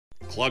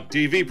Cluck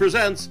TV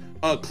presents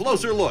A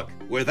Closer Look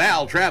with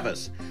Al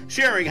Travis,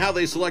 sharing how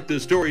they select the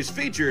stories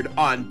featured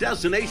on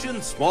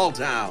Destination Small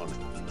Town.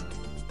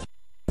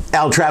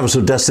 Al Travis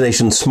with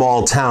Destination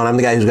Small Town. I'm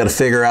the guy who's got to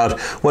figure out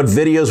what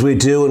videos we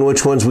do and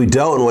which ones we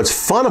don't. And what's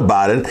fun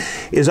about it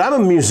is I'm a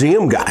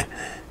museum guy,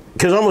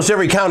 because almost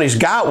every county's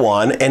got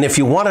one. And if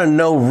you want to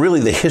know really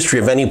the history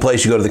of any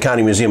place, you go to the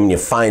county museum and you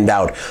find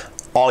out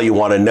all you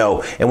want to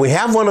know. And we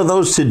have one of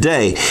those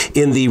today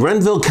in the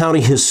Renville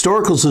County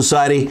Historical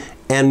Society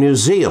and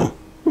Museum.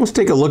 Let's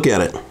take a look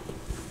at it.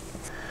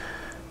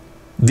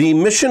 The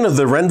mission of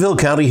the Renville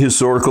County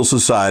Historical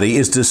Society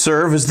is to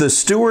serve as the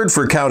steward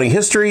for county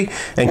history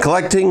and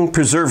collecting,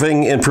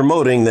 preserving, and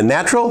promoting the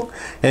natural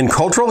and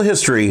cultural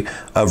history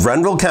of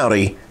Renville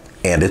County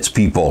and its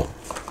people.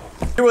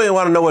 You really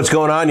want to know what's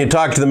going on, you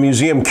talk to the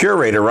museum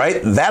curator,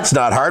 right? That's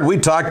not hard. We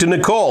talked to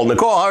Nicole.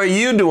 Nicole, how are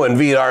you doing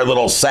via our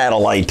little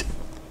satellite?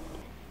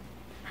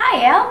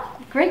 Hi, Al.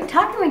 Great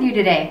talking with you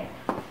today.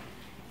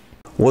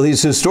 Well,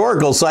 these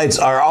historical sites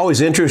are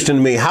always interesting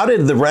to me. How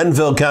did the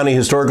Renville County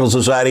Historical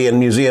Society and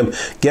Museum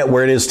get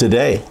where it is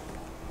today?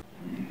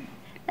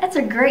 That's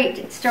a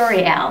great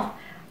story, Al.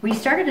 We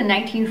started in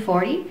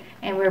 1940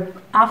 and we're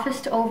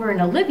officed over in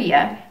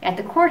Olivia at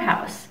the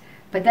courthouse.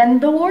 But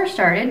then the war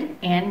started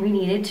and we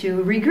needed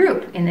to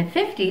regroup. In the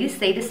 50s,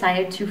 they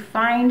decided to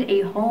find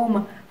a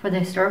home for the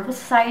Historical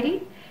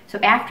Society. So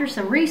after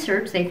some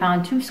research, they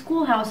found two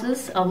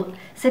schoolhouses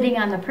sitting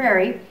on the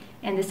prairie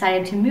and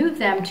decided to move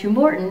them to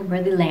Morton,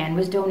 where the land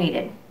was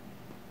donated.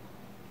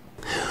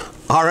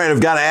 All right,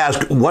 I've got to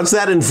ask, what's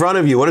that in front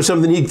of you? What are some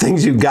of the neat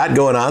things you've got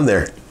going on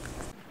there?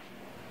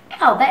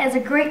 Oh, that is a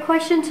great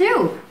question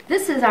too.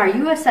 This is our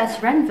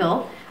USS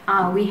Renville.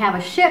 We have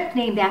a ship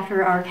named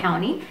after our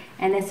county,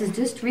 and this is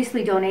just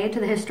recently donated to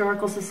the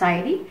Historical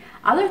Society.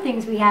 Other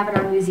things we have in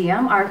our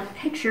museum are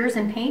pictures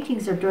and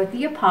paintings of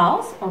Dorothea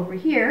Pauls over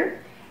here.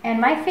 And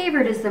my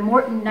favorite is the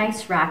Morton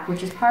Nice Rock,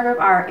 which is part of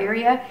our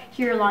area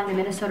here along the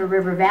Minnesota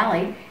River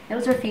Valley.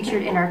 Those are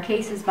featured in our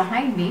cases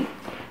behind me.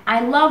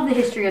 I love the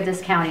history of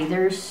this county.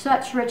 There's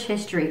such rich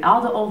history.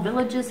 All the old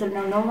villages that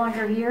are no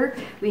longer here,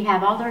 we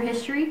have all their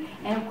history.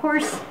 And of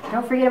course,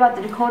 don't forget about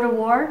the Dakota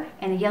War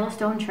and the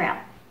Yellowstone Trail.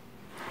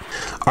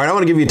 All right, I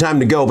want to give you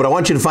time to go, but I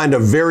want you to find a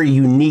very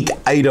unique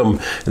item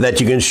that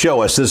you can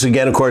show us. This,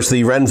 again, of course,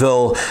 the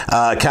Renville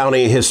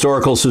County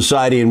Historical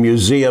Society and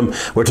Museum.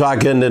 We're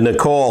talking to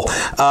Nicole.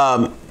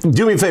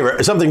 Do me a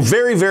favor, something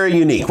very, very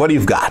unique. What do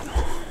you've got?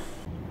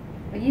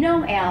 Well, you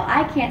know, Al,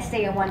 I can't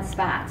stay in one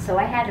spot, so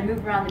I had to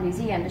move around the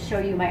museum to show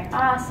you my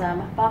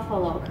awesome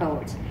buffalo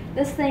coat.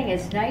 This thing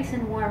is nice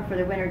and warm for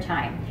the winter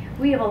time.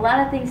 We have a lot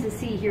of things to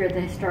see here at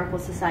the Historical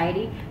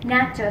Society,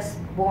 not just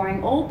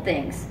boring old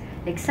things.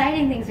 The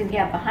exciting things we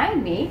have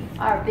behind me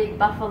are Big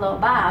Buffalo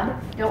Bob.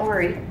 Don't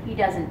worry, he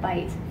doesn't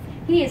bite.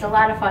 He is a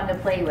lot of fun to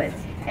play with.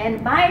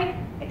 And my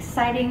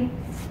exciting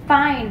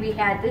find we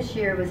had this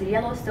year was a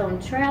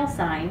Yellowstone Trail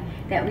sign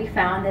that we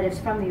found that is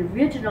from the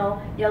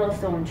original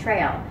Yellowstone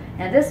Trail.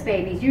 Now this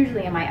baby's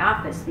usually in my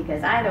office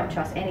because I don't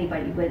trust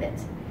anybody with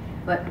it.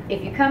 But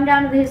if you come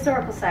down to the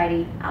Historical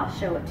Society, I'll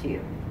show it to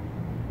you.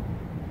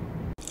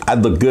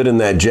 I'd look good in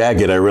that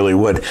jacket, I really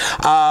would.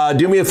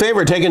 Do me a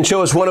favor, take and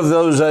show us one of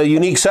those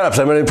unique setups.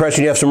 I'm under the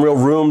impression you have some real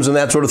rooms and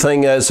that sort of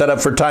thing set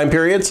up for time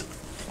periods?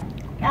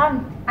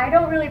 I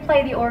don't really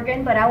play the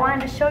organ, but I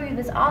wanted to show you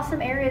this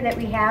awesome area that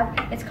we have.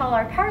 It's called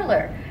our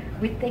parlor.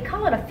 They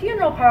call it a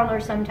funeral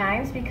parlor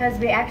sometimes because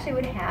we actually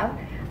would have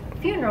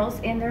funerals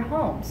in their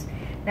homes.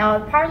 Now,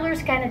 the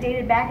parlor's kind of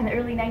dated back in the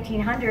early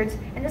 1900s,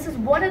 and this is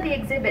one of the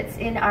exhibits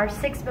in our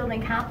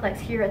 6-building complex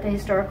here at the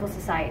Historical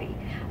Society.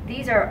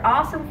 These are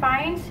awesome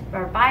finds,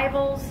 our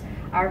Bibles,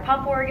 our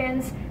pump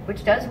organs,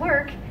 which does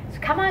work. So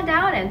come on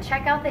down and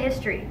check out the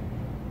history.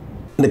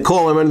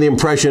 Nicole, I'm under the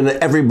impression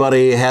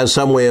everybody has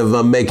some way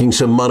of making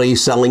some money,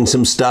 selling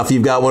some stuff.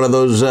 You've got one of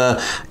those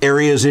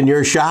areas in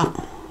your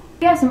shop?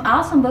 We have some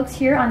awesome books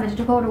here on the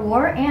Dakota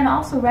War and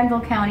also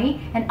Renville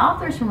County and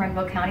authors from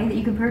Renville County that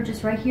you can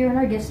purchase right here in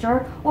our gift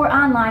store or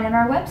online on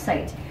our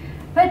website.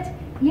 But,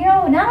 you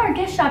know, now our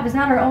gift shop is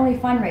not our only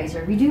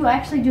fundraiser. We do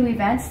actually do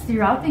events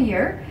throughout the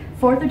year.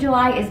 4th of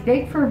July is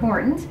big for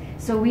Morton,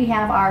 so we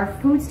have our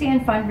food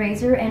stand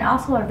fundraiser and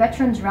also our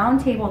Veterans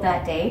Roundtable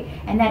that day,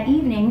 and that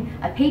evening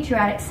a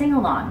patriotic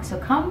sing-along. So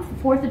come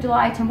 4th of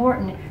July to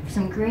Morton for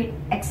some great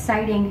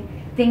exciting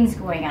things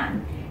going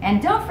on. And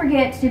don't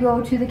forget to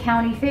go to the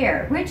county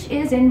fair, which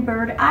is in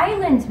Bird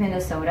Island,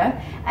 Minnesota.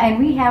 And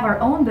we have our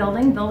own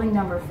building, building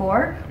number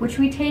 4, which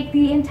we take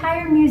the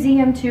entire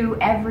museum to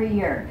every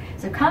year.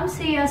 So come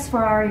see us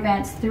for our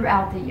events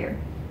throughout the year.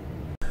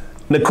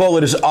 Nicole,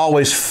 it is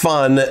always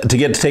fun to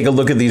get to take a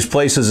look at these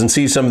places and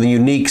see some of the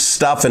unique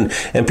stuff and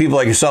people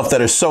like yourself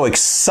that are so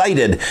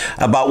excited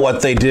about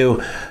what they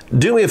do.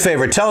 Do me a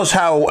favor, tell us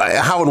how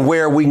and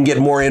where we can get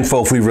more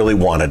info if we really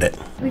wanted it.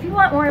 If you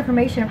want more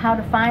information on how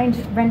to find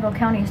Renville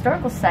County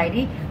Historical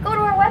Society, go to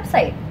our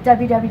website,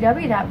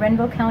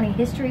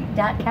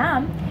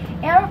 www.renvillecountyhistory.com,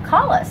 or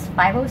call us,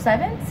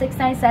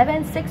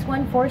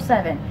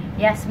 507-697-6147.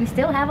 Yes, we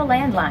still have a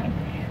landline.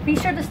 Be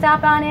sure to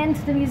stop on in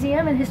to the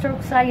Museum and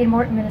Historical Society in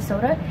Morton,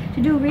 Minnesota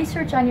to do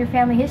research on your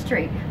family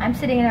history. I'm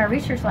sitting in our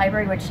research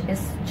library, which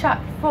is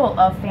chock full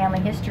of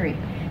family history.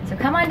 So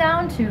come on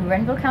down to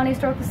Renville County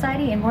Historical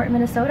Society in Morton,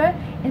 Minnesota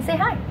and say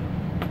hi.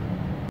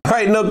 All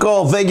right,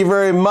 Nicole, thank you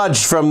very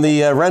much from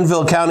the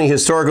Renville County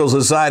Historical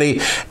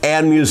Society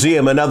and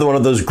Museum. Another one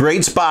of those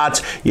great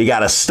spots. You got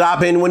to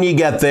stop in when you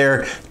get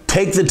there.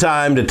 Take the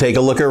time to take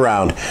a look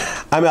around.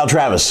 I'm Al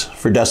Travis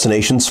for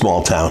Destination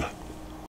Small Town.